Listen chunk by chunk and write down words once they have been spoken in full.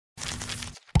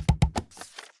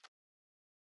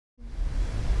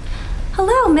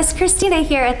Hello, Miss Christina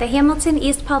here at the Hamilton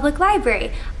East Public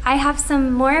Library. I have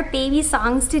some more baby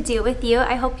songs to do with you.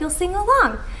 I hope you'll sing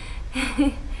along.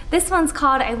 This one's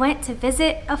called I Went to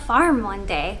Visit a Farm One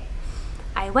Day.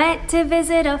 I went to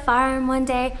visit a farm one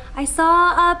day. I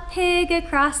saw a pig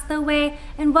across the way.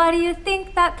 And what do you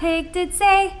think that pig did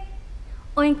say?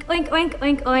 Oink, oink, oink,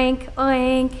 oink, oink,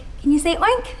 oink. Can you say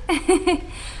oink?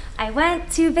 I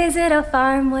went to visit a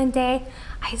farm one day.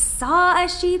 I saw a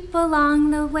sheep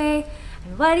along the way.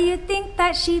 And what do you think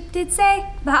that sheep did say?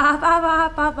 Ba, ba,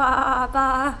 ba, ba, ba,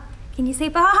 ba. Can you say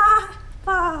ba,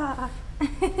 ba?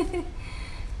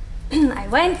 I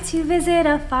went to visit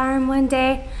a farm one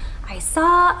day. I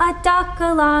saw a duck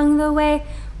along the way.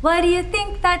 What do you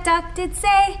think that duck did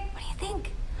say? What do you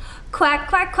think? Quack,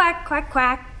 quack, quack, quack,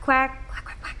 quack, quack, quack,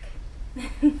 quack,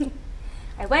 quack.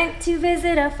 I went to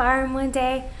visit a farm one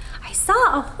day. I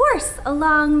saw a horse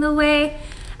along the way.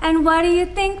 And what do you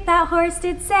think that horse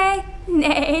did say?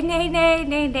 Neigh, neigh, neigh,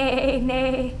 neigh, neigh,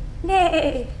 neigh,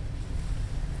 neigh.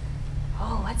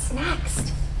 Oh, what's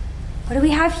next? What do we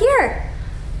have here?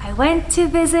 I went to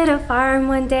visit a farm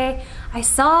one day. I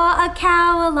saw a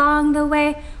cow along the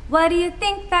way. What do you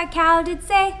think that cow did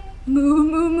say? Moo,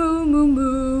 moo, moo, moo,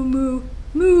 moo, moo,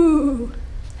 moo.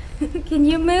 Can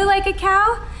you moo like a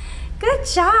cow? Good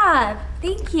job.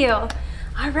 Thank you.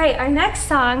 All right, our next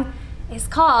song is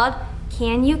called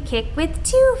Can You Kick with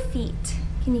 2 Feet?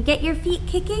 Can you get your feet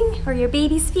kicking or your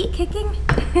baby's feet kicking?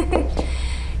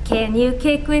 Can you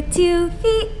kick with 2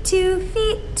 feet, 2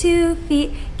 feet, 2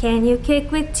 feet? Can you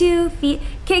kick with 2 feet?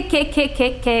 Kick, kick, kick,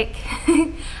 kick, kick.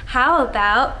 How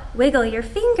about wiggle your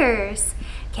fingers?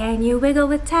 Can you wiggle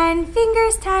with 10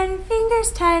 fingers, 10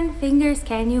 fingers, 10 fingers?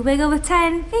 Can you wiggle with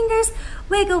 10 fingers?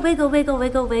 Wiggle, wiggle, wiggle,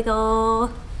 wiggle,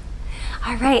 wiggle.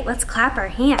 All right, let's clap our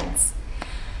hands.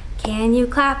 Can you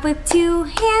clap with 2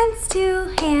 hands,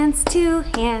 2 hands, 2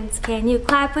 hands? Can you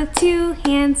clap with 2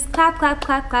 hands? Clap, clap,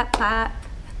 clap, clap, clap.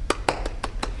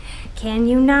 Can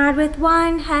you nod with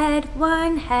 1 head,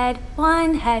 1 head,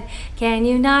 1 head? Can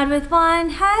you nod with 1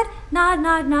 head? Nod,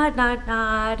 nod, nod, nod,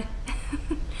 nod.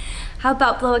 How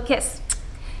about blow a kiss?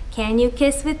 Can you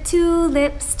kiss with 2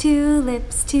 lips, 2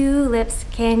 lips, 2 lips?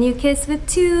 Can you kiss with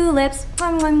 2 lips?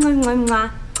 Mwah, mwah, mwah, mwah,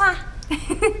 mwah, mwah.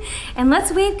 And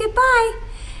let's wave goodbye.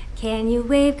 Can you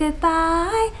wave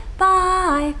goodbye?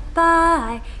 Bye,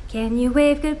 bye. Can you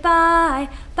wave goodbye?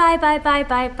 Bye, bye, bye,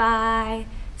 bye, bye.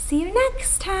 See you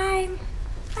next time.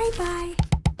 Bye-bye.